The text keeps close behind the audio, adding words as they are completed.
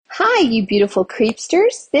you beautiful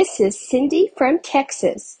creepsters. This is Cindy from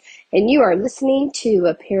Texas, and you are listening to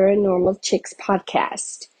a Paranormal Chicks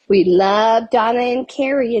podcast. We love Donna and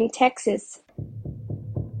Carrie in Texas.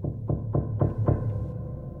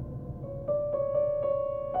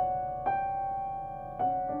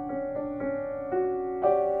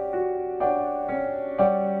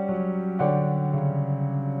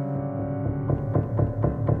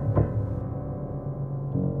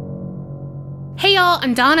 Hey y'all,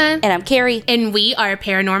 I'm Donna. And I'm Carrie. And we are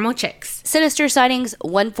Paranormal Chicks. Sinister Sightings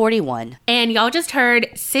 141. And y'all just heard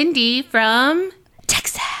Cindy from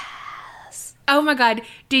Texas. Oh my God.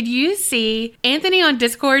 Did you see Anthony on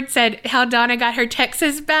Discord said how Donna got her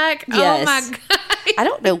Texas back? Yes. Oh my God. I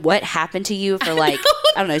don't know what happened to you for I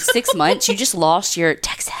don't know, 6 months. You just lost your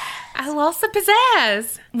Texas. I lost the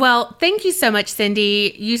pizzazz. Well, thank you so much,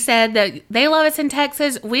 Cindy. You said that they love us in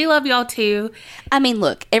Texas. We love y'all too. I mean,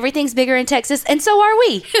 look, everything's bigger in Texas, and so are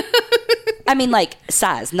we. I mean,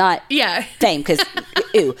 size, not fame, because,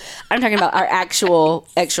 ew. I'm talking about our actual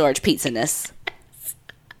extra large pizza-ness.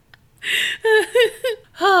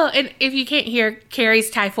 Oh, and if you can't hear, Carrie's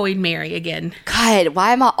Typhoid Mary again. God,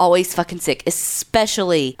 why am I always fucking sick?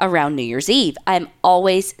 Especially around New Year's Eve. I'm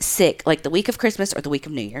always sick, like the week of Christmas or the week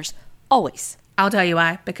of New Year's. Always. I'll tell you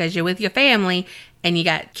why. Because you're with your family and you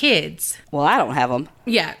got kids. Well, I don't have them.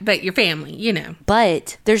 Yeah, but your family, you know.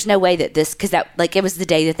 But there's no way that this, because it was the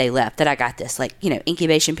day that they left that I got this,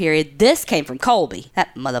 incubation period. This came from Colby,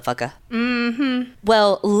 that motherfucker. Mm-hmm.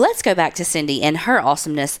 Well, let's go back to Cindy and her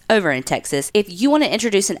awesomeness over in Texas. If you want to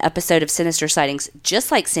introduce an episode of Sinister Sightings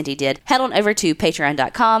just like Cindy did, head on over to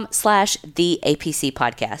patreon.com/theapc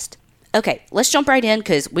podcast. Okay, let's jump right in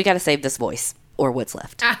because we got to save this voice. Or what's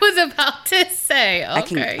left. I was about to say,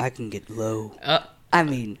 okay. I can get low. I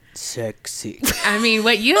mean, sexy. I mean,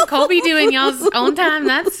 what you and Colby do in y'all's own time,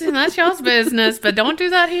 that's y'all's business, but don't do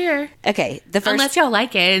that here. Okay, the first... Unless y'all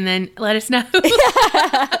like it, and then let us know.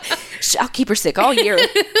 I'll keep her sick all year.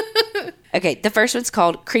 Okay, the first one's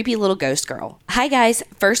called Creepy Little Ghost Girl. Hi guys,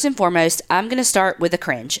 first and foremost, I'm going to start with a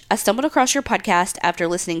cringe. I stumbled across your podcast after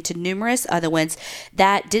listening to numerous other ones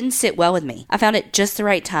that didn't sit well with me. I found it just the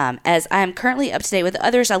right time, as I am currently up to date with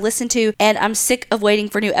others I listen to, and I'm sick of waiting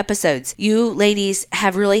for new episodes. You ladies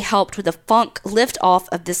have really helped with the funk lift off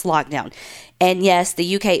of this lockdown. And yes,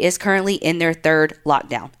 the UK is currently in their third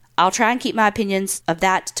lockdown. I'll try and keep my opinions of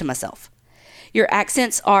that to myself. Your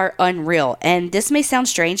accents are unreal, and this may sound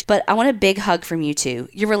strange, but I want a big hug from you two.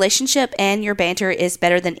 Your relationship and your banter is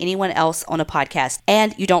better than anyone else on a podcast,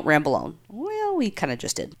 and you don't ramble on. Well, we kind of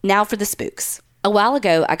just did. Now for the spooks. A while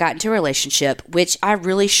ago, I got into a relationship, which I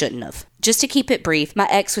really shouldn't have. Just to keep it brief, my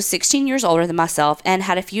ex was 16 years older than myself and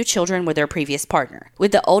had a few children with their previous partner,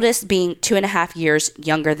 with the oldest being 2.5 years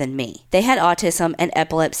younger than me. They had autism and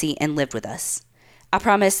epilepsy and lived with us. I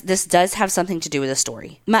promise this does have something to do with the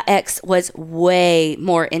story. My ex was way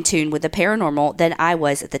more in tune with the paranormal than I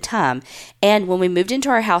was at the time, and when we moved into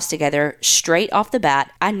our house together, straight off the bat,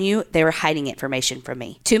 I knew they were hiding information from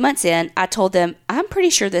me. 2 months in, I told them, I'm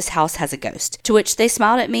pretty sure this house has a ghost, to which they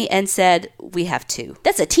smiled at me and said, we have two.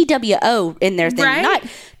 That's a TWO in their thing, right? Not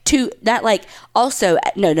two, not like, also,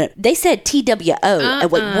 no, they said TWO at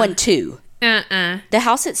 1, 2. The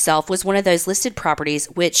house itself was one of those listed properties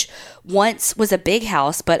which once was a big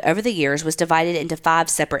house, but over the years was divided into 5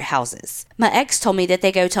 separate houses. My ex told me that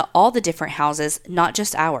they go to all the different houses, not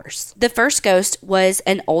just ours. The first ghost was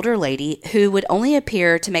an older lady who would only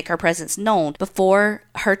appear to make her presence known before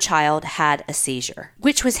her child had a seizure,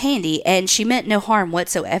 which was handy, and she meant no harm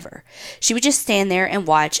whatsoever. She would just stand there and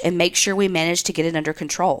watch and make sure we managed to get it under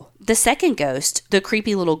control. The second ghost, the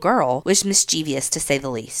creepy little girl, was mischievous to say the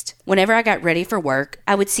least. Whenever I got ready for work,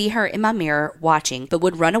 I would see her in my mirror watching, but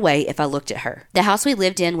would run away if I looked at her. The house we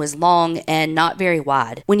lived in was long and not very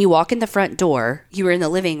wide. When you walk in the front door, you were in the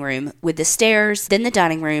living room with the stairs, then the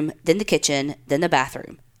dining room, then the kitchen, then the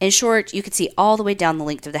bathroom. In short, you could see all the way down the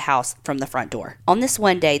length of the house from the front door. On this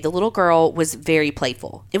one day, the little girl was very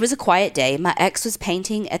playful. It was a quiet day. My ex was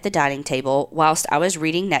painting at the dining table whilst I was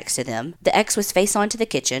reading next to them. The ex was face on to the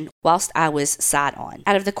kitchen whilst I was side on.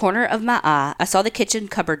 Out of the corner of my eye, I saw the kitchen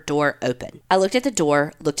cupboard door open. I looked at the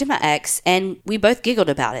door, looked at my ex, and we both giggled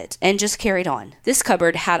about it and just carried on. This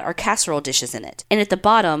cupboard had our casserole dishes in it, and at the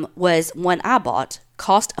bottom was one I bought,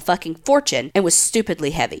 cost a fucking fortune, and was stupidly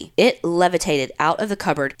heavy. It levitated out of the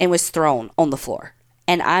cupboard and was thrown on the floor.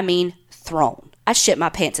 And I mean thrown. I shit my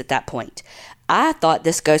pants at that point. I thought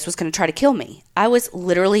this ghost was going to try to kill me. I was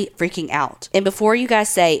literally freaking out. And before you guys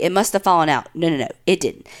say it must have fallen out, no, it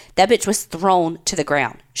didn't. That bitch was thrown to the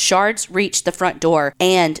ground. Shards reached the front door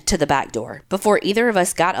and to the back door. Before either of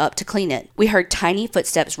us got up to clean it, we heard tiny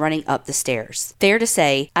footsteps running up the stairs. Fair to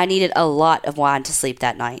say, I needed a lot of wine to sleep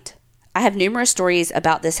that night. I have numerous stories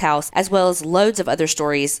about this house, as well as loads of other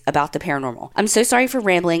stories about the paranormal. I'm so sorry for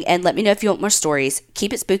rambling, and let me know if you want more stories.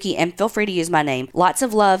 Keep it spooky, and feel free to use my name. Lots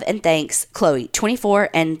of love and thanks, Chloe, 24,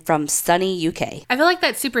 and from sunny UK. I feel like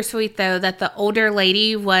that's super sweet, though, that the older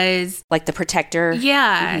lady was... like the protector.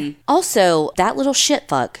 Yeah. Mm-hmm. Also, that little shit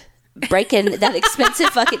fuck. Breaking that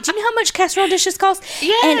expensive fucking... Do you know how much casserole dishes cost?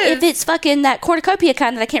 Yes. And if it's fucking that cornucopia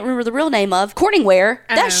kind that I can't remember the real name of, Corningware,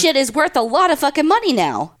 that shit is worth a lot of fucking money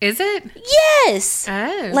now. Is it? Yes.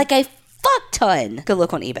 Oh. Like a fuck ton. Go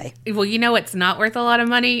look on eBay. Well, you know what's not worth a lot of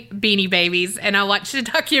money? Beanie Babies. And I watched a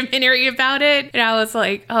documentary about it, and I was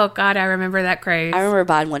like, oh, God, I remember that craze. I remember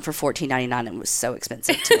buying one for $14.99, and it was so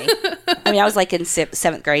expensive to me. I mean, I was like in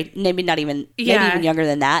 7th grade, maybe even younger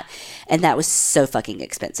than that, and that was so fucking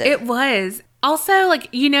expensive. It was. Also, like,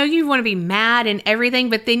 you know you want to be mad and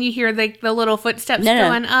everything, but then you hear like the little footsteps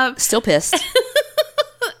going up. Still pissed.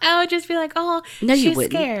 I would just be like, oh, no, she's you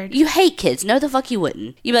wouldn't. Scared. You hate kids. No, the fuck you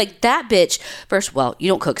wouldn't. You'd be like, that bitch. First of all, you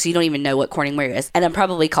don't cook, so you don't even know what Corningware is. And I'm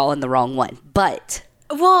probably calling the wrong one. But...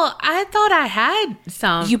 well, I thought I had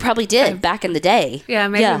some. You probably did back in the day. Yeah,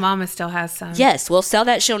 maybe Mama still has some. Yes, we'll sell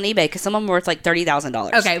that shit on eBay because some of them are worth like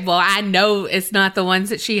 $30,000. Okay, well, I know it's not the ones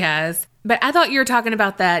that she has. But I thought you were talking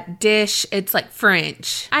about that dish. It's like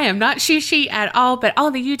French. I am not sushi at all, but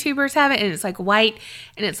all the YouTubers have it, and it's like white,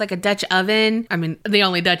 and it's like a Dutch oven. I mean, the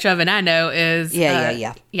only Dutch oven I know is...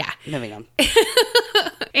 Yeah. Moving on.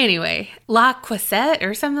 Anyway, La Croisette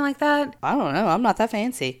or something like that. I don't know. I'm not that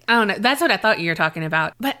fancy. I don't know. That's what I thought you were talking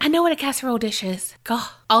about. But I know what a casserole dish is. God.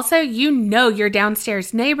 Also, you know your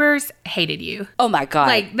downstairs neighbors hated you. Oh, my God.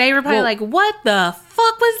 Like, they were probably like, what the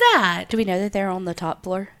fuck was that? Do we know that they're on the top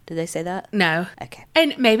floor? Did they say that? No. Okay.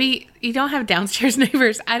 And maybe you don't have downstairs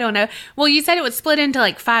neighbors. I don't know. Well, you said it was split into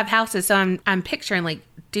like 5 houses, so I'm picturing like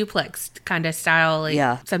duplex kind of style. Like,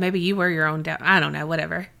 yeah. So maybe you were your own I don't know.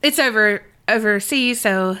 Whatever. It's overseas,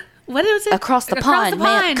 so what is it? Across the pond,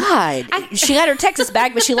 man. God, she got her Texas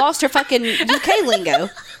bag, but she lost her fucking UK lingo.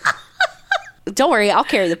 Don't worry, I'll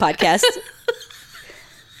carry the podcast.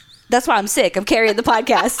 That's why I'm sick. I'm carrying the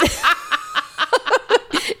podcast.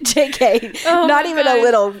 JK, not even a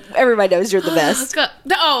little. Everybody knows you're the best.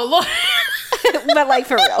 Oh, Lord. But like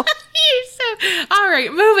for real. All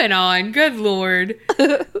right, moving on. Good Lord.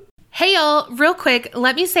 Hey y'all, real quick,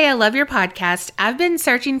 let me say I love your podcast. I've been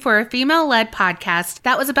searching for a female-led podcast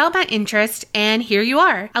that was about my interest, and here you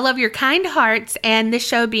are. I love your kind hearts and this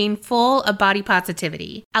show being full of body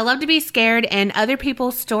positivity. I love to be scared, and other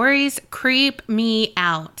people's stories creep me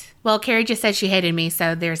out. Well, Carrie just said she hated me,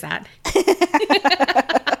 so there's that.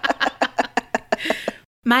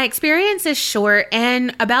 My experience is short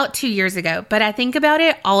and about 2 years ago, but I think about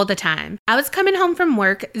it all the time. I was coming home from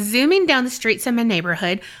work, zooming down the streets of my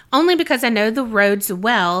neighborhood, only because I know the roads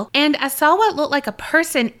well, and I saw what looked like a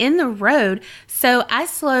person in the road, so I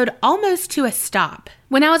slowed almost to a stop.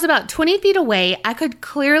 When I was about 20 feet away, I could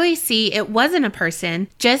clearly see it wasn't a person,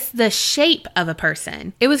 just the shape of a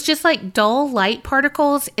person. It was just like dull light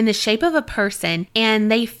particles in the shape of a person,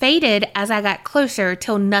 and they faded as I got closer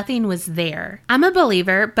till nothing was there. I'm a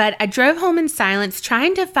believer, but I drove home in silence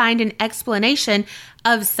trying to find an explanation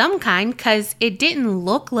of some kind because it didn't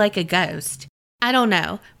look like a ghost. I don't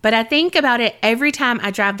know, but I think about it every time I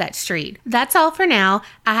drive that street. That's all for now.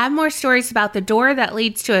 I have more stories about the door that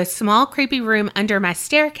leads to a small creepy room under my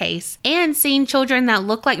staircase and seeing children that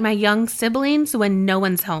look like my young siblings when no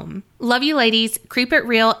one's home. Love you ladies, creep it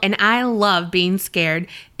real, and I love being scared.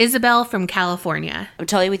 Isabel from California. I'm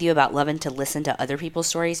totally with you about loving to listen to other people's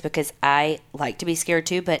stories because I like to be scared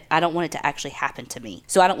too, but I don't want it to actually happen to me.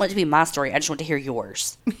 So I don't want it to be my story. I just want to hear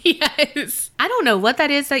yours. Yes. I don't know what that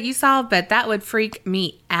is that you saw, but that would freak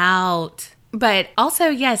me out. But also,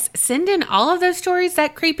 yes, send in all of those stories,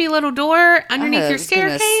 that creepy little door underneath your staircase.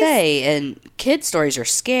 I was gonna say, and kid stories are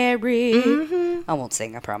scary. Mm-hmm. I won't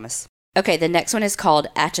sing, I promise. Okay, the next one is called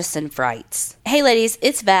Atchison Frights. Hey ladies,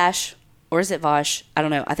 it's Vash. Or is it Vosh? I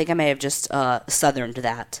don't know. I think I may have just southerned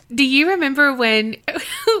that. Do you remember when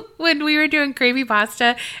we were doing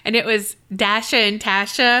creepypasta and it was Dasha and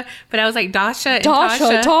Tasha, but I was like Dasha and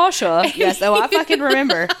Tasha? Tasha. Yes, oh, I fucking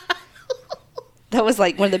remember. That was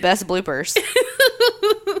like one of the best bloopers.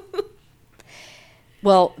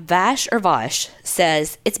 Well, Vash or Vosh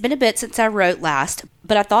says, it's been a bit since I wrote last,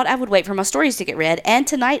 but I thought I would wait for my stories to get read, and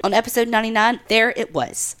tonight on episode 99, there it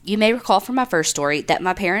was. You may recall from my first story that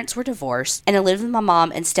my parents were divorced and I lived with my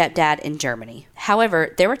mom and stepdad in Germany.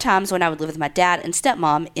 However, there were times when I would live with my dad and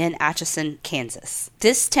stepmom in Atchison, Kansas.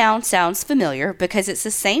 This town sounds familiar because it's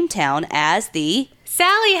the same town as the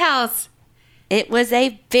Sally House. It was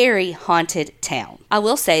a very haunted town. I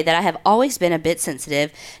will say that I have always been a bit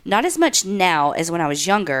sensitive, not as much now as when I was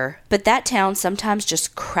younger, but that town sometimes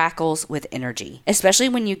just crackles with energy, especially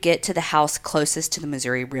when you get to the house closest to the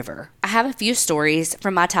Missouri River. I have a few stories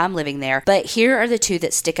from my time living there, but here are the two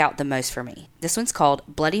that stick out the most for me. This one's called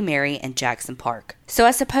Bloody Mary and Jackson Park. So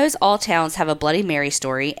I suppose all towns have a Bloody Mary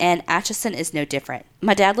story, and Atchison is no different.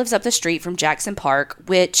 My dad lives up the street from Jackson Park,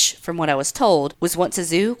 which, from what I was told, was once a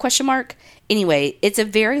zoo, ? Anyway, it's a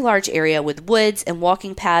very large area with woods and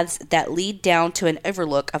walking paths that lead down to an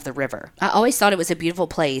overlook of the river. I always thought it was a beautiful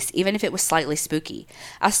place, even if it was slightly spooky.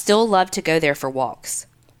 I still love to go there for walks.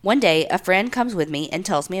 One day, a friend comes with me and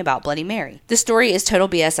tells me about Bloody Mary. The story is total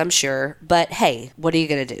BS, I'm sure, but hey, what are you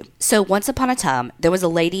going to do? So once upon a time, there was a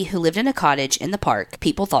lady who lived in a cottage in the park.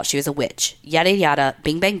 People thought she was a witch. Yada yada,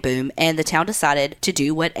 bing bang boom, and the town decided to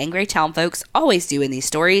do what angry town folks always do in these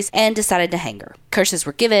stories and decided to hang her. Curses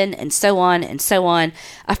were given, and so on and so on.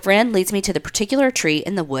 A friend leads me to the particular tree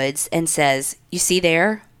in the woods and says, "You see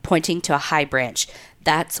there?" Pointing to a high branch.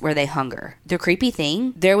 That's where they hung her. The creepy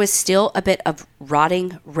thing, there was still a bit of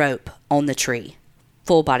rotting rope on the tree.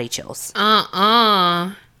 Full body chills.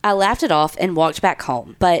 I laughed it off and walked back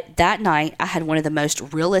home. But that night, I had one of the most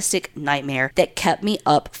realistic nightmares that kept me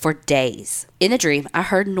up for days. In the dream, I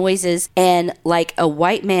heard noises and, like a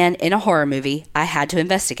white man in a horror movie, I had to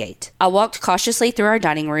investigate. I walked cautiously through our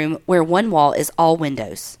dining room where one wall is all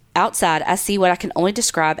windows. Outside, I see what I can only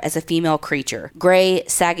describe as a female creature. Gray,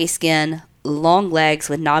 saggy skin, long legs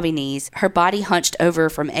with knobby knees, her body hunched over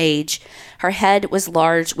from age. Her head was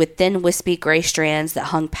large with thin wispy gray strands that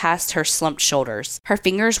hung past her slumped shoulders. Her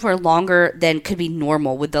fingers were longer than could be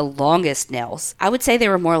normal with the longest nails. I would say they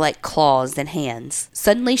were more like claws than hands.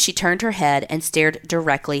 Suddenly she turned her head and stared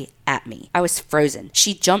directly at me. I was frozen.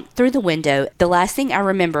 She jumped through the window. The last thing I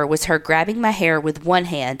remember was her grabbing my hair with one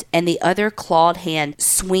hand and the other clawed hand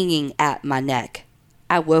swinging at my neck.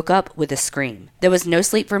 I woke up with a scream. There was no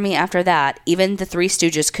sleep for me after that. Even the Three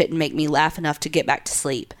Stooges couldn't make me laugh enough to get back to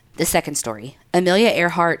sleep. The second story, Amelia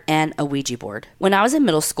Earhart and a Ouija board. When I was in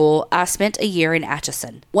middle school, I spent a year in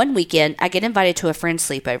Atchison. One weekend, I get invited to a friend's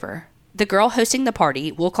sleepover. The girl hosting the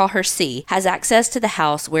party, we'll call her C, has access to the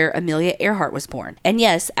house where Amelia Earhart was born. And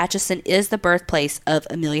yes, Atchison is the birthplace of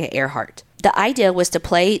Amelia Earhart. The idea was to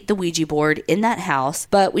play the Ouija board in that house,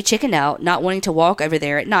 but we chickened out, not wanting to walk over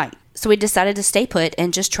there at night. So we decided to stay put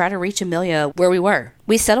and just try to reach Amelia where we were.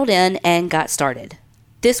 We settled in and got started.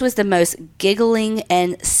 This was the most giggling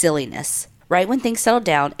and silliness. Right when things settled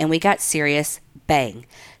down and we got serious, bang,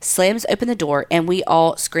 slams open the door and we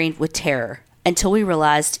all screamed with terror. Until we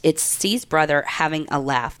realized it's C's brother having a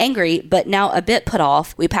laugh. Angry, but now a bit put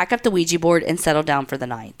off, we packed up the Ouija board and settled down for the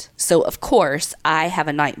night. So, of course, I have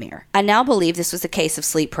a nightmare. I now believe this was a case of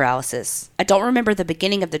sleep paralysis. I don't remember the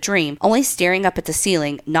beginning of the dream, only staring up at the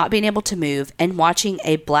ceiling, not being able to move, and watching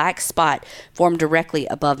a black spot form directly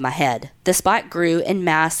above my head. The spot grew in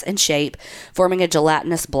mass and shape, forming a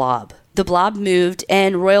gelatinous blob. The blob moved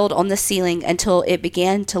and roiled on the ceiling until it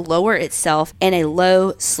began to lower itself in a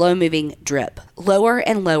low, slow-moving drip. Lower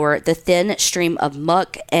and lower, the thin stream of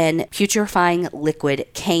muck and putrefying liquid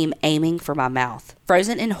came aiming for my mouth.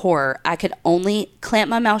 Frozen in horror, I could only clamp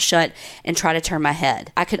my mouth shut and try to turn my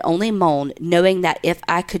head. I could only moan, knowing that if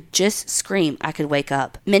I could just scream, I could wake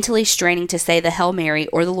up. Mentally straining to say the Hail Mary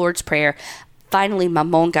or the Lord's Prayer, finally, my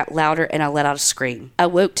moan got louder and I let out a scream. I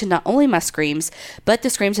woke to not only my screams, but the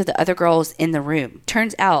screams of the other girls in the room.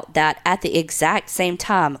 Turns out that at the exact same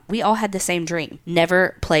time, we all had the same dream.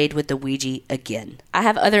 Never played with the Ouija again. I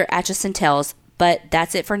have other Atchison tales, but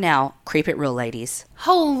that's it for now. Creep it real, ladies.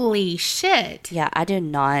 Holy shit. Yeah, I do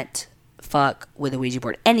not fuck with a Ouija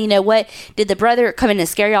board. And you know what? Did the brother come in and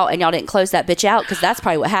scare y'all and y'all didn't close that bitch out? Because that's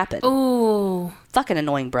probably what happened. Ooh. Fucking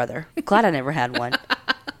annoying brother. Glad I never had one.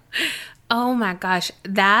 Oh my gosh,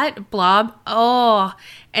 that blob. Oh,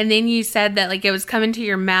 and then you said that like it was coming to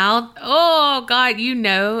your mouth. Oh God, you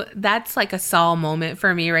know, that's like a Saw moment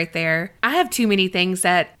for me right there. I have too many things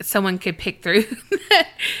that someone could pick through.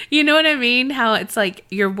 You know what I mean? How it's like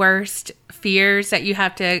your worst fears that you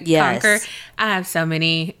have to conquer. I have so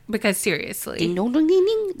many because seriously. Ding dong ding ding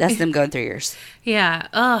ding. That's them going through yours. Yeah.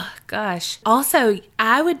 Oh gosh. Also,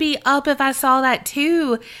 I would be up if I saw that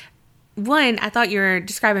too. one, I thought you were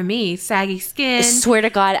describing me. Saggy skin. I swear to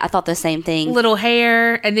God, I thought the same thing. Little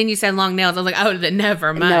hair. And then you said long nails. I was like, oh,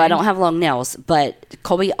 never mind. No, I don't have long nails. But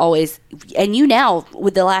Colby always... And you now,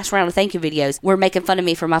 with the last round of thank you videos, were making fun of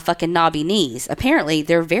me for my fucking knobby knees. Apparently,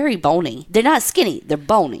 they're very bony. They're not skinny. They're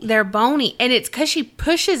bony. They're bony. And it's because she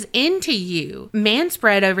pushes into you. Man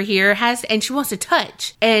spread over here and she wants to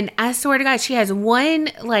touch. And I swear to God, she has one,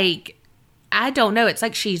 like... I don't know. It's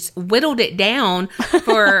like she's whittled it down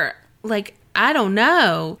for... Like, I don't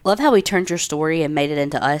know. Love how we turned your story and made it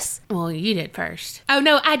into us. Well, you did first. Oh,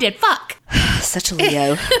 no, I did. Fuck. Such a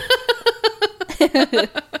Leo.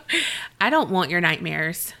 I don't want your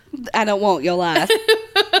nightmares. I don't want your life.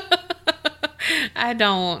 I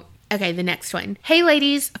don't. Okay, the next one. Hey,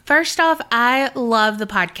 ladies. First off, I love the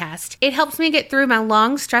podcast. It helps me get through my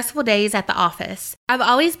long, stressful days at the office. I've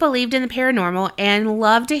always believed in the paranormal and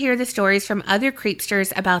love to hear the stories from other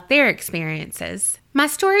creepsters about their experiences. My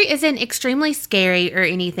story isn't extremely scary or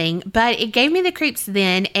anything, but it gave me the creeps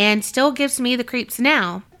then and still gives me the creeps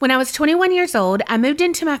now. When I was 21 years old, I moved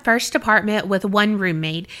into my first apartment with one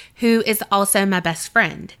roommate, who is also my best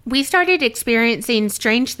friend. We started experiencing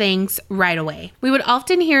strange things right away. We would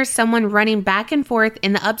often hear someone running back and forth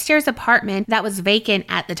in the upstairs apartment that was vacant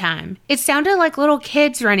at the time. It sounded like little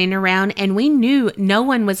kids running around, and we knew no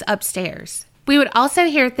one was upstairs. We would also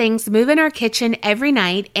hear things move in our kitchen every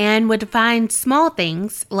night and would find small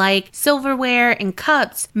things like silverware and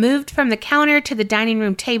cups moved from the counter to the dining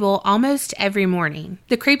room table almost every morning.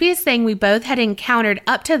 The creepiest thing we both had encountered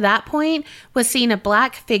up to that point was seeing a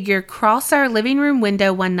black figure cross our living room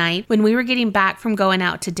window one night when we were getting back from going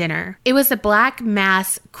out to dinner. It was a black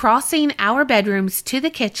mass crossing our bedrooms to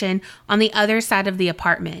the kitchen on the other side of the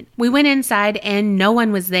apartment. We went inside and no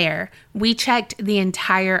one was there. We checked the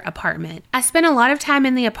entire apartment. I spent a lot of time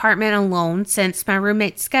in the apartment alone since my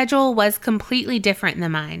roommate's schedule was completely different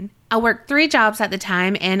than mine. I worked 3 jobs at the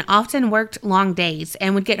time and often worked long days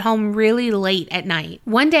and would get home really late at night.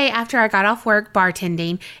 One day after I got off work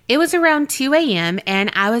bartending, it was around 2 a.m.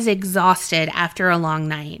 and I was exhausted after a long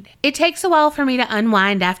night. It takes a while for me to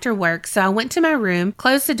unwind after work, so I went to my room,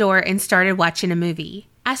 closed the door, and started watching a movie.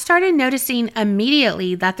 I started noticing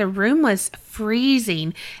immediately that the room was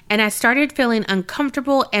freezing and I started feeling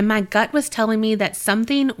uncomfortable and my gut was telling me that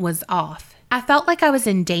something was off. I felt like I was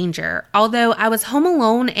in danger, although I was home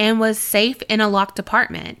alone and was safe in a locked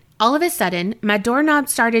apartment. All of a sudden, my doorknob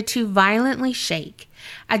started to violently shake.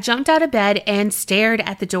 I jumped out of bed and stared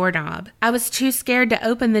at the doorknob. I was too scared to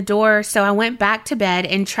open the door, so I went back to bed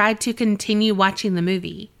and tried to continue watching the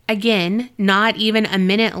movie. Again, not even a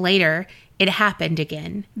minute later, it happened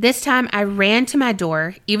again. This time I ran to my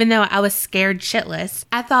door, even though I was scared shitless.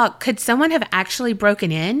 I thought, could someone have actually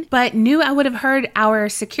broken in? But knew I would have heard our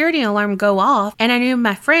security alarm go off, and I knew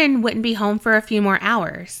my friend wouldn't be home for a few more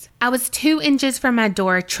hours. I was 2 inches from my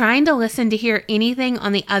door trying to listen to hear anything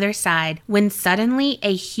on the other side when suddenly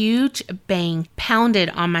a huge bang pounded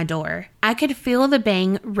on my door. I could feel the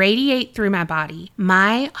bang radiate through my body.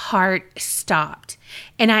 My heart stopped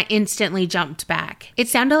and I instantly jumped back. It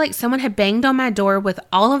sounded like someone had banged on my door with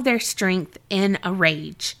all of their strength in a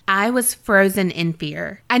rage. I was frozen in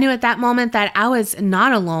fear. I knew at that moment that I was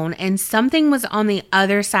not alone and something was on the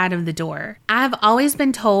other side of the door. I've always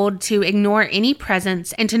been told to ignore any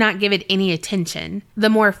presence and to not give it any attention. The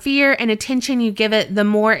more fear and attention you give it, the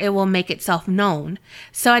more it will make itself known.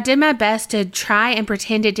 So I did my best to try and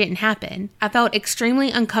pretend it didn't happen. I felt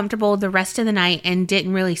extremely uncomfortable the rest of the night and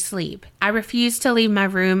didn't really sleep. I refused to leave my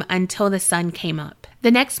room until the sun came up.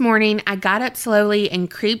 The next morning, I got up slowly and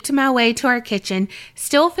creeped my way to our kitchen,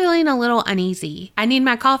 still feeling a little uneasy. I need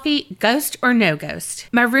my coffee, ghost or no ghost.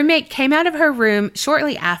 My roommate came out of her room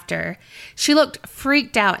shortly after. She looked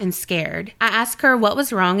freaked out and scared. I asked her what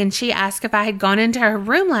was wrong and she asked if I had gone into her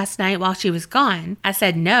room last night while she was gone. I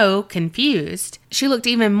said no, confused. She looked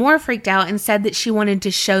even more freaked out and said that she wanted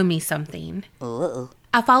to show me something.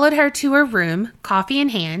 I followed her to her room, coffee in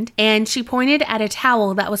hand, and she pointed at a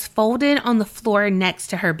towel that was folded on the floor next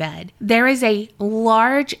to her bed. There is a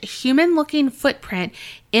large human-looking footprint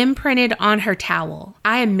imprinted on her towel.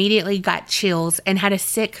 I immediately got chills and had a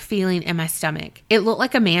sick feeling in my stomach. It looked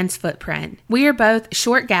like a man's footprint. We are both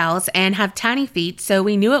short gals and have tiny feet, so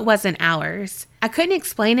we knew it wasn't ours. I couldn't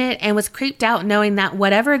explain it and was creeped out knowing that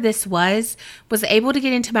whatever this was able to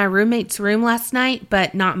get into my roommate's room last night,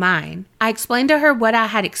 but not mine. I explained to her what I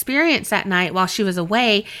had experienced that night while she was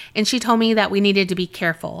away, and she told me that we needed to be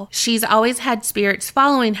careful. She's always had spirits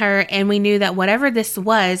following her, and we knew that whatever this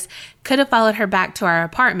was could have followed her back to our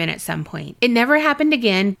apartment at some point. It never happened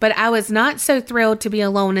again, but I was not so thrilled to be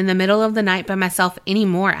alone in the middle of the night by myself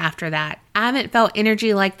anymore after that. I haven't felt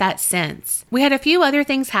energy like that since. We had a few other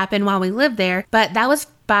things happen while we lived there, but that was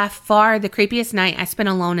by far the creepiest night I spent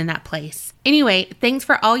alone in that place. Anyway, thanks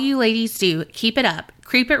for all you ladies do. Keep it up.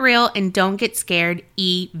 Creep it real and don't get scared,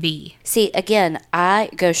 EV. See, again, I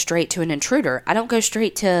go straight to an intruder. I don't go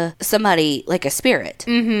straight to somebody like a spirit.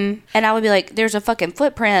 Mm-hmm. And I would be like, there's a fucking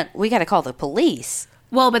footprint. We got to call the police.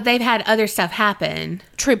 Well, but they've had other stuff happen.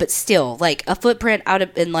 True, but still, like, a footprint, I would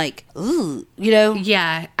have been like, ooh, you know?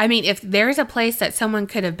 Yeah. I mean, if there's a place that someone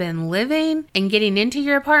could have been living and getting into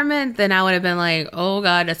your apartment, then I would have been like, oh,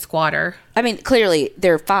 God, a squatter. I mean, clearly,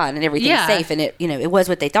 they're fine and everything's safe, and it, you know, it was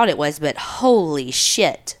what they thought it was, but holy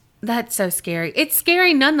shit. That's so scary. It's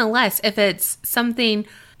scary nonetheless if it's something...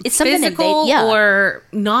 It's something physical or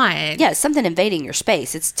not. Yeah, something invading your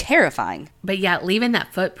space. It's terrifying. But yeah, leaving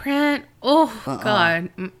that footprint. Oh, God.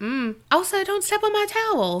 Mm-mm. Also, don't step on my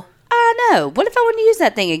towel. I know. What if I want to use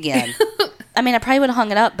that thing again? I mean, I probably would have hung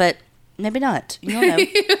it up, but maybe not. You don't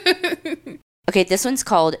know. Okay, this one's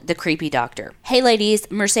called The Creepy Doctor. Hey, ladies.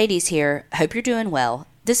 Mercedes here. Hope you're doing well.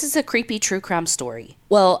 This is a creepy true crime story.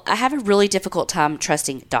 Well, I have a really difficult time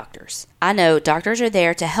trusting doctors. I know doctors are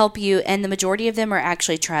there to help you, and the majority of them are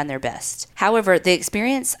actually trying their best. However, the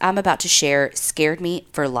experience I'm about to share scared me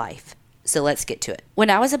for life. So let's get to it.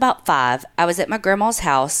 When I was about 5, I was at my grandma's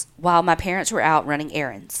house while my parents were out running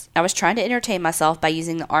errands. I was trying to entertain myself by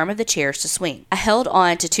using the arm of the chairs to swing. I held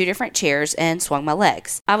on to 2 different chairs and swung my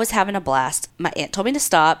legs. I was having a blast. My aunt told me to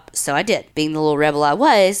stop, so I did. Being the little rebel I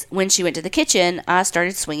was, when she went to the kitchen, I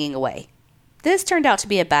started swinging away. This turned out to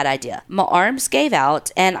be a bad idea. My arms gave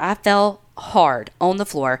out and I fell hard on the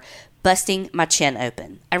floor, busting my chin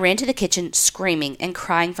open. I ran to the kitchen screaming and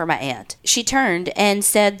crying for my aunt. She turned and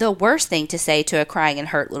said the worst thing to say to a crying and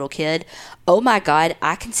hurt little kid, "Oh my God,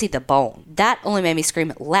 I can see the bone." That only made me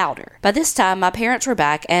scream louder. By this time, my parents were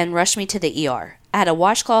back and rushed me to the ER. I had a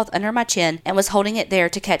washcloth under my chin and was holding it there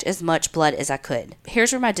to catch as much blood as I could.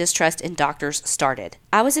 Here's where my distrust in doctors started.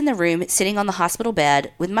 I was in the room sitting on the hospital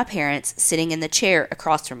bed with my parents sitting in the chair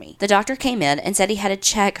across from me. The doctor came in and said he had to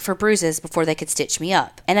check for bruises before they could stitch me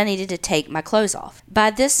up, and I needed to take my clothes off.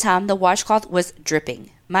 By this time, the washcloth was dripping.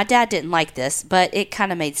 My dad didn't like this, but it kind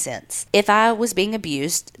of made sense. If I was being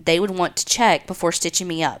abused, they would want to check before stitching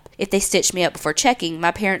me up. If they stitched me up before checking,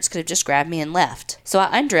 my parents could have just grabbed me and left. So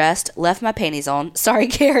I undressed, left my panties on. Sorry,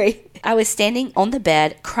 Carrie. I was standing on the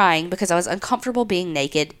bed crying because I was uncomfortable being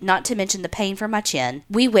naked, not to mention the pain from my chin.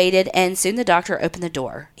 We waited, and soon the doctor opened the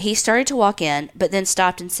door. He started to walk in, but then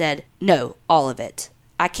stopped and said, "No, all of it.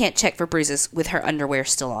 I can't check for bruises with her underwear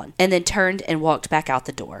still on," and then turned and walked back out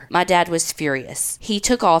the door. My dad was furious. He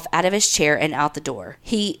took off out of his chair and out the door.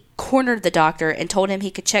 He cornered the doctor and told him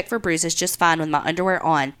he could check for bruises just fine with my underwear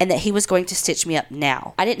on and that he was going to stitch me up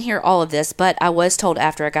now. I didn't hear all of this, but I was told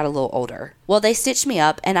after I got a little older. Well, they stitched me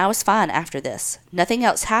up and I was fine after this. Nothing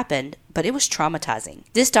else happened, but it was traumatizing.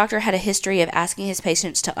 This doctor had a history of asking his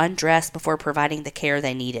patients to undress before providing the care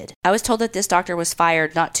they needed. I was told that this doctor was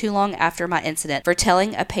fired not too long after my incident for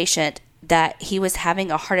telling a patient that he was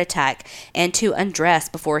having a heart attack and to undress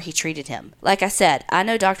before he treated him. Like I said, I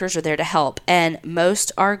know doctors are there to help, and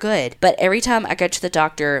most are good, but every time I go to the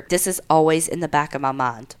doctor, this is always in the back of my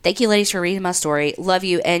mind. Thank you, ladies, for reading my story. Love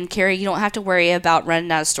you, and Carrie, you don't have to worry about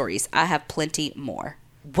running out of stories. I have plenty more.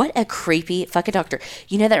 What a creepy fucking doctor.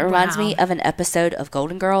 You know, that reminds me of an episode of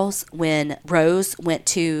Golden Girls when Rose went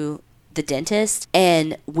to the dentist,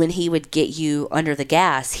 and when he would get you under the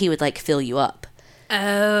gas, he would like fill you up.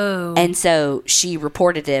 Oh. And so she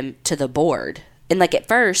reported him to the board. And like at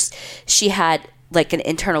first, she had like an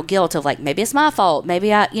internal guilt of like, maybe it's my fault.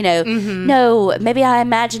 Maybe I, no, maybe I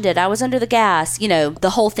imagined it. I was under the gas. You know,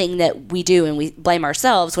 the whole thing that we do and we blame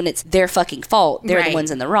ourselves when it's their fucking fault. They're the ones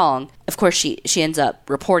in the wrong. Of course, she ends up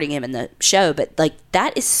reporting him in the show. But like,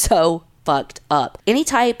 that is so fucked up. Any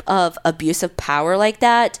type of abuse of power like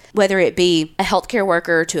that, whether it be a healthcare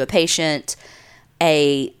worker to a patient,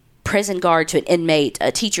 a prison guard to an inmate,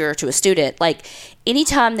 a teacher to a student, like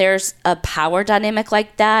anytime there's a power dynamic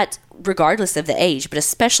like that, regardless of the age, but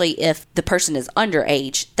especially if the person is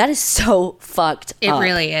underage, that is so fucked up. It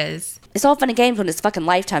really is. It's all fun and games when it's a fucking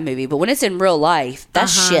Lifetime movie, but when it's in real life,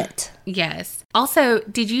 that's shit. Yes. Also,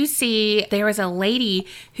 did you see there was a lady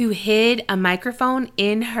who hid a microphone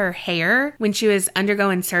in her hair when she was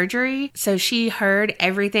undergoing surgery? So she heard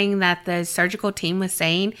everything that the surgical team was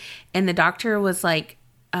saying, and the doctor was like,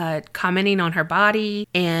 commenting on her body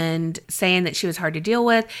and saying that she was hard to deal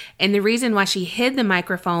with. And the reason why she hid the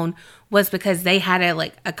microphone was because they had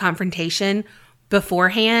a confrontation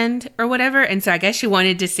beforehand or whatever. And so I guess she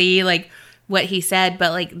wanted to see like what he said,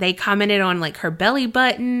 but like they commented on like her belly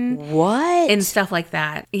button. What? And stuff like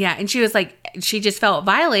that. Yeah. And she was like, she just felt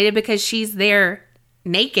violated because she's there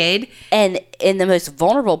naked. And in the most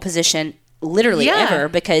vulnerable position literally ever,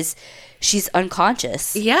 because she's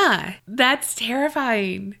unconscious. Yeah. That's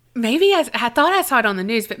terrifying. Maybe I thought I saw it on the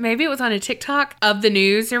news, but maybe it was on a TikTok of the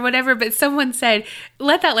news or whatever. But someone said,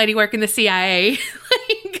 let that lady work in the CIA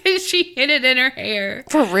because she hid it in her hair.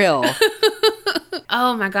 For real.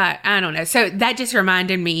 Oh my God. I don't know. So that just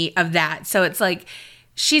reminded me of that. So it's like,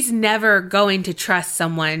 she's never going to trust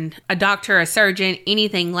someone, a doctor, a surgeon,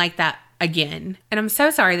 anything like that again. And I'm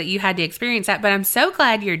so sorry that you had to experience that, but I'm so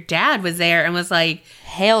glad your dad was there and was like,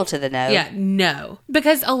 hell to the no. Yeah, no.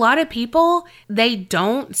 Because a lot of people, they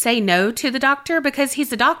don't say no to the doctor because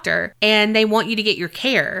he's a doctor and they want you to get your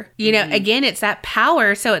care. You know, again, it's that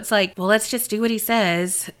power. So it's like, well, let's just do what he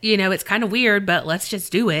says. You know, it's kind of weird, but let's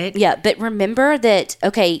just do it. Yeah, but remember that,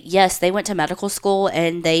 okay, yes, they went to medical school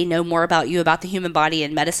and they know more about you, about the human body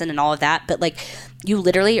and medicine and all of that. But like, you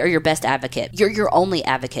literally are your best advocate. You're your only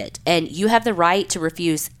advocate. And you have the right to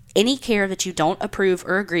refuse any care that you don't approve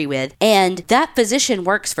or agree with, and that physician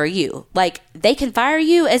works for you. Like, they can fire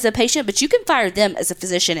you as a patient, but you can fire them as a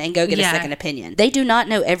physician and go get a second opinion. They do not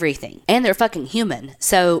know everything, and they're fucking human.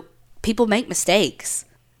 So people make mistakes.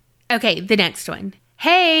 Okay, the next one.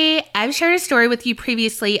 Hey, I've shared a story with you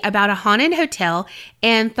previously about a haunted hotel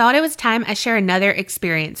and thought it was time I share another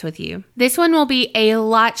experience with you. This one will be a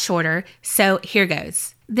lot shorter, so here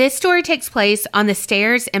goes. This story takes place on the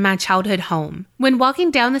stairs in my childhood home. When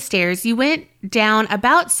walking down the stairs, you went down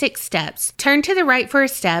about 6 steps, turned to the right for a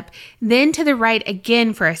step, then to the right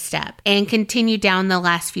again for a step, and continue down the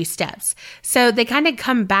last few steps. So they kind of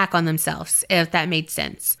come back on themselves, if that made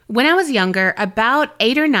sense. When I was younger, about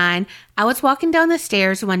 8 or 9, I was walking down the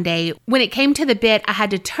stairs one day. When it came to the bit I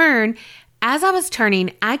had to turn, as I was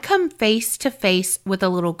turning, I come face to face with a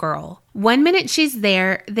little girl. 1 minute she's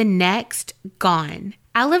there, the next, gone.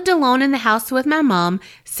 I lived alone in the house with my mom,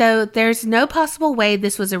 so there's no possible way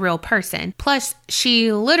this was a real person. Plus,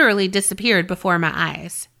 she literally disappeared before my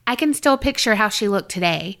eyes. I can still picture how she looked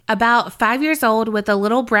today. About 5 years old with a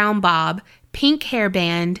little brown bob, pink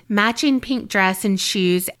hairband, matching pink dress and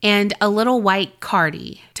shoes, and a little white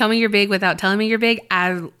cardi. Tell me you're big without telling me you're big.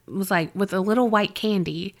 I was like, with a little white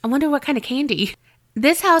candy. I wonder what kind of candy.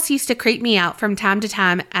 This house used to creep me out from time to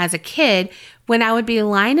time as a kid. When I would be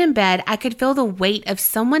lying in bed, I could feel the weight of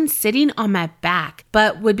someone sitting on my back,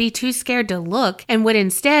 but would be too scared to look and would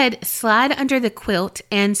instead slide under the quilt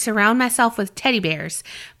and surround myself with teddy bears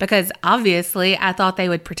because obviously I thought they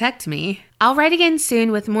would protect me. I'll write again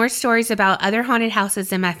soon with more stories about other haunted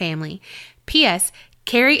houses in my family. P.S.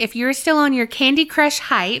 Carrie, if you're still on your Candy Crush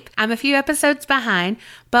hype, I'm a few episodes behind,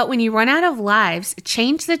 but when you run out of lives,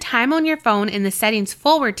 change the time on your phone in the settings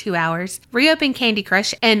forward 2 hours, reopen Candy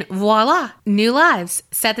Crush, and voila, new lives.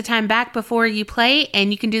 Set the time back before you play,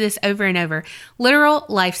 and you can do this over and over. Literal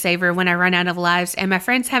lifesaver when I run out of lives, and my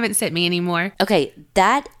friends haven't sent me anymore. Okay,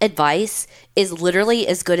 that advice is literally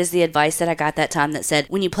as good as the advice that I got that time that said,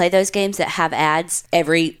 when you play those games that have ads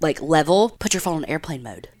every level, put your phone on airplane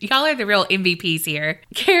mode. Y'all are the real MVPs here.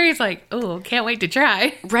 Carrie's like, oh, can't wait to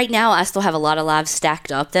try. Right now, I still have a lot of lives stacked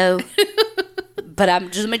up though. But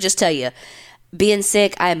let me just tell you, being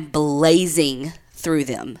sick, I'm blazing through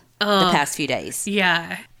them the past few days.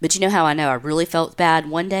 Yeah. But you know how I know I really felt bad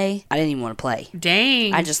one day? I didn't even want to play.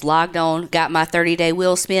 Dang. I just logged on, got my 30-day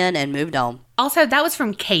wheel spin, and moved on. Also, that was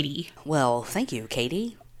from Katie. Well, thank you,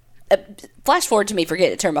 Katie. Flash forward to me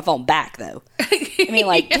forgetting to turn my phone back, though. I mean,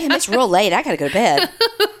 damn, it's real late. I gotta go to bed.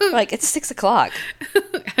 It's 6 o'clock.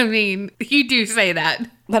 I mean, you do say that.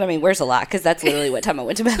 But I mean, where's a lot? Because that's literally what time I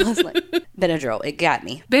went to bed last night. Benadryl, it got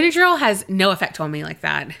me. Benadryl has no effect on me like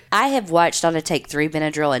that. I have watched Donna take 3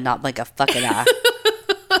 Benadryl and not blink a fucking eye.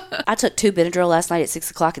 I took 2 Benadryl last night at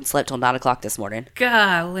 6 o'clock and slept till 9 o'clock this morning.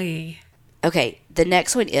 Golly. Okay, the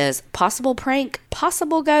next one is possible prank,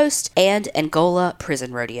 possible ghost, and Angola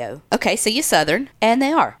prison rodeo. Okay, so you Southern, and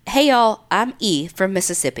they are. Hey y'all, I'm E from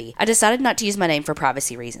Mississippi. I decided not to use my name for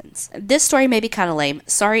privacy reasons. This story may be kind of lame.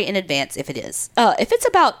 Sorry in advance if it is. If it's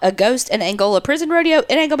about a ghost and Angola prison rodeo,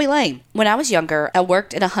 it ain't gonna be lame. When I was younger, I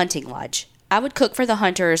worked in a hunting lodge. I would cook for the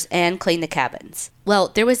hunters and clean the cabins. Well,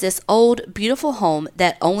 there was this old, beautiful home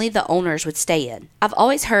that only the owners would stay in. I've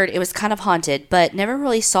always heard it was kind of haunted, but never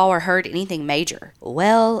really saw or heard anything major.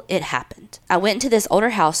 Well, it happened. I went into this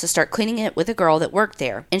older house to start cleaning it with a girl that worked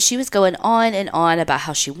there, and she was going on and on about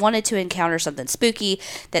how she wanted to encounter something spooky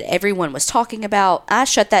that everyone was talking about. I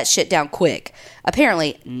shut that shit down quick.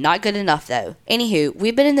 Apparently, not good enough though. Anywho,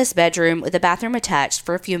 we've been in this bedroom with a bathroom attached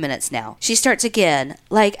for a few minutes now. She starts again,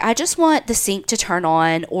 like, I just want the sink to turn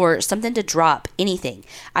on or something to drop, anything.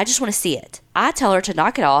 I just want to see it. I tell her to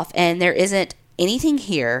knock it off, and there isn't anything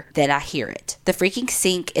here, then I hear it. The freaking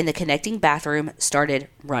sink in the connecting bathroom started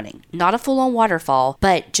running. Not a full-on waterfall,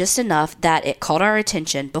 but just enough that it caught our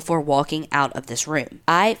attention before walking out of this room.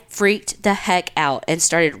 I freaked the heck out and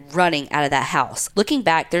started running out of that house. Looking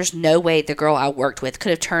back, there's no way the girl I worked with could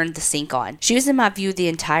have turned the sink on. She was in my view the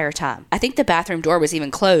entire time. I think the bathroom door was even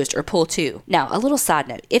closed or pulled to. Now, a little side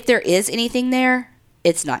note. If there is anything there,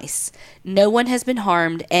 it's nice. No one has been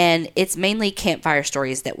harmed, and it's mainly campfire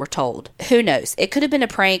stories that were told. Who knows? It could have been a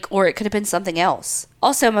prank, or it could have been something else.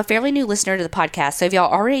 Also, I'm a fairly new listener to the podcast, so if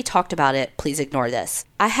y'all already talked about it, please ignore this.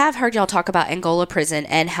 I have heard y'all talk about Angola prison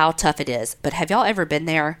and how tough it is, but have y'all ever been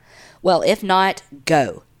there? Well, if not,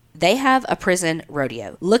 go. They have a prison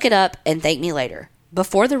rodeo. Look it up and thank me later.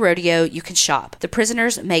 Before the rodeo, you can shop. The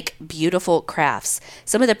prisoners make beautiful crafts.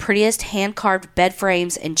 Some of the prettiest hand-carved bed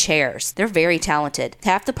frames and chairs. They're very talented.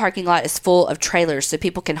 Half the parking lot is full of trailers so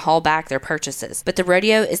people can haul back their purchases. But the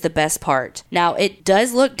rodeo is the best part. Now, it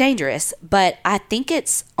does look dangerous, but I think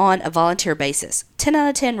it's on a volunteer basis. 10 out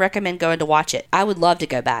of 10 recommend going to watch it. I would love to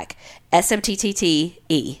go back.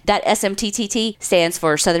 SMTTTE. That SMTTT stands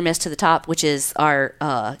for Southern Miss to the Top, which is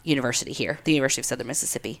our university here, the University of Southern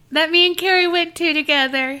Mississippi. That me and Carrie went to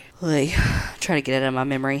together. Oy, trying to get it out of my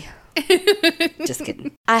memory. Just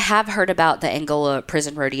kidding. I have heard about the Angola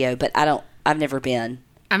prison rodeo, but I've never been.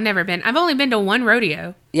 I've only been to one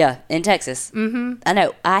rodeo. Yeah, in Texas. Mm-hmm. I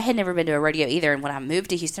know. I had never been to a rodeo either. And when I moved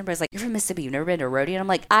to Houston, everybody's like, you're from Mississippi, you've never been to a rodeo? And I'm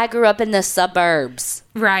like, I grew up in the suburbs.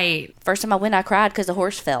 Right. First time I went, I cried because the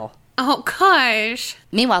horse fell. Oh, gosh.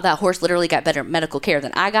 Meanwhile, that horse literally got better medical care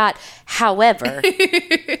than I got. However,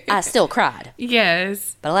 I still cried.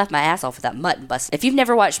 Yes. But I laughed my ass off with that mutton busting. If you've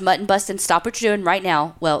never watched Mutton Bustin', stop what you're doing right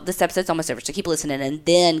now. Well, this episode's almost over, so keep listening. And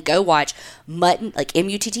then go watch Mutton, like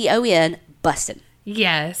Mutton, Bustin'.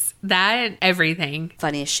 Yes, that everything.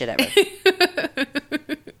 Funniest shit ever.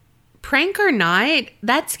 Prank or not,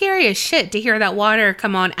 that's scary as shit to hear that water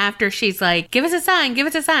come on after she's like, give us a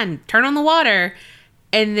sign, turn on the water.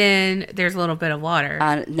 And then there's a little bit of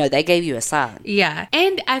water. No, they gave you a sign. Yeah.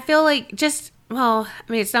 And I feel like it's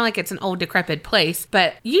not like it's an old decrepit place,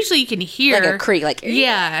 but usually you can hear. Like a creek, like.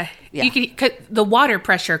 Yeah. You can, the water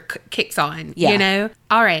pressure kicks on, you know?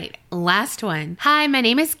 All right. Last one. Hi, my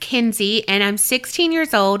name is Kinsey, and I'm 16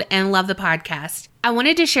 years old and love the podcast. I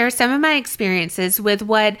wanted to share some of my experiences with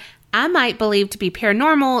what I might believe to be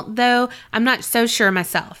paranormal, though I'm not so sure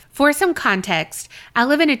myself. For some context, I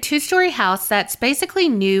live in a 2-story house that's basically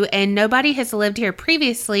new and nobody has lived here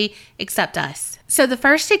previously except us. So the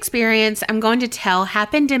first experience I'm going to tell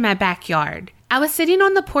happened in my backyard. I was sitting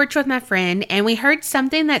on the porch with my friend and we heard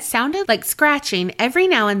something that sounded like scratching every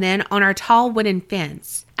now and then on our tall wooden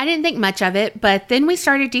fence. I didn't think much of it, but then we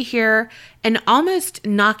started to hear an almost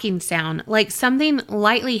knocking sound, like something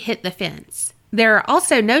lightly hit the fence. There are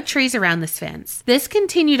also no trees around this fence. This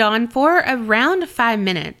continued on for around 5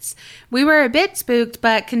 minutes. We were a bit spooked,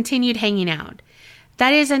 but continued hanging out.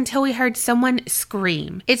 That is until we heard someone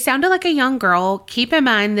scream. It sounded like a young girl. Keep in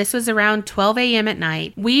mind, this was around 12 a.m. at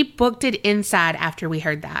night. We booked it inside after we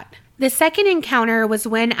heard that. The second encounter was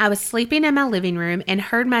when I was sleeping in my living room and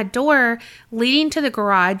heard my door leading to the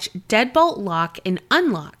garage deadbolt lock and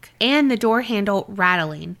unlock, and the door handle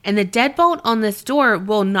rattling. And the deadbolt on this door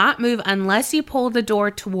will not move unless you pull the door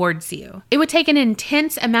towards you. It would take an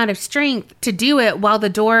intense amount of strength to do it while the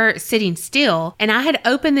door sitting still, and I had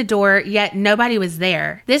opened the door, yet nobody was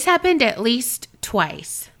there. This happened at least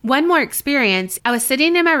twice. One more experience, I was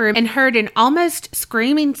sitting in my room and heard an almost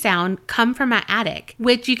screaming sound come from my attic,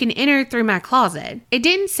 which you can enter through my closet. It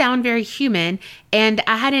didn't sound very human, and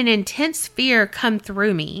I had an intense fear come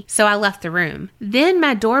through me, so I left the room. Then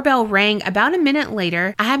my doorbell rang about a minute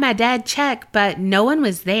later. I had my dad check, but no one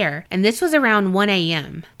was there, and this was around 1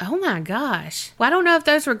 a.m. Oh my gosh. Well, I don't know if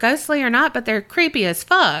those were ghostly or not, but they're creepy as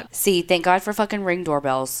fuck. See, thank God for fucking Ring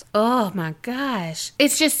doorbells. Oh my gosh.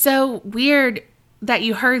 It's just so weird that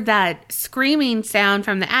you heard that screaming sound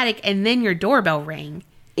from the attic and then your doorbell rang.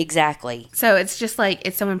 Exactly. So it's just like,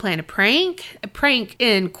 is someone playing a prank? A prank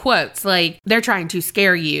in quotes, like they're trying to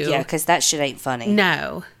scare you. Yeah, because that shit ain't funny.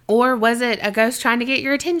 No. Or was it a ghost trying to get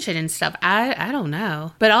your attention and stuff? I don't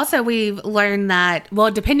know. But also we've learned that,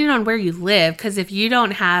 well, depending on where you live, because if you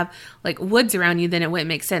don't have like woods around you, then it wouldn't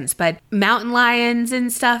make sense. But mountain lions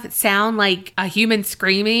and stuff sound like a human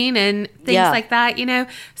screaming and things like that, you know?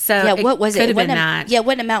 So yeah, what was it? Could have been that. Yeah, it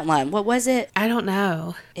wasn't a mountain lion. What was it? I don't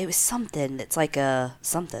know. It was something that's like a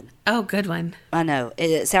something. Oh, good one. I know.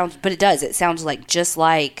 It sounds, but it does. It sounds like just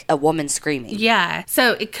like a woman screaming. Yeah.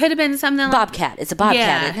 So it could have been something Bobcat. It's a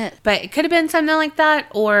bobcat, isn't it? But it could have been something like that,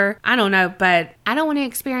 or I don't know, but I don't want to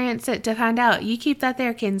experience it to find out. You keep that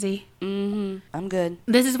there, Kinsey. I'm good.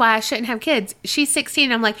 This is why I shouldn't have kids. She's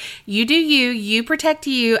 16. I'm like, you do you protect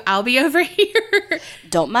you. I'll be over here.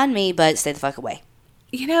 Don't mind me, but stay the fuck away.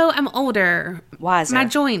 You know, I'm older. Wiser. My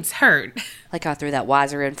joints hurt. Like I threw that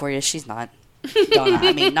wiser in for you. She's not. Donna.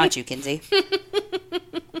 I mean, not you, Kinsey.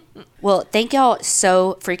 Well, thank y'all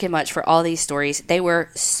so freaking much for all these stories. They were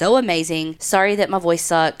so amazing. Sorry that my voice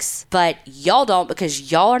sucks, but y'all don't,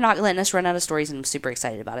 because y'all are not letting us run out of stories, and I'm super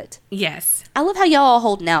excited about it. Yes. I love how y'all are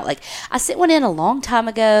holding out. Like, I sent one in a long time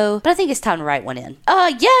ago, but I think it's time to write one in.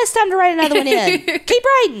 Yeah, it's time to write another one in. Keep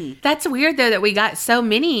writing. That's weird, though, that we got so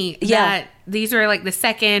many that these were like the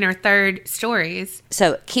second or third stories.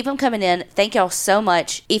 So keep them coming in. Thank y'all so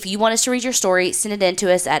much. If you want us to read your story, send it in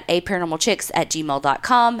to us at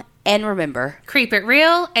aparanormalchicks@gmail.com. And remember, creep it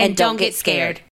real and don't get scared.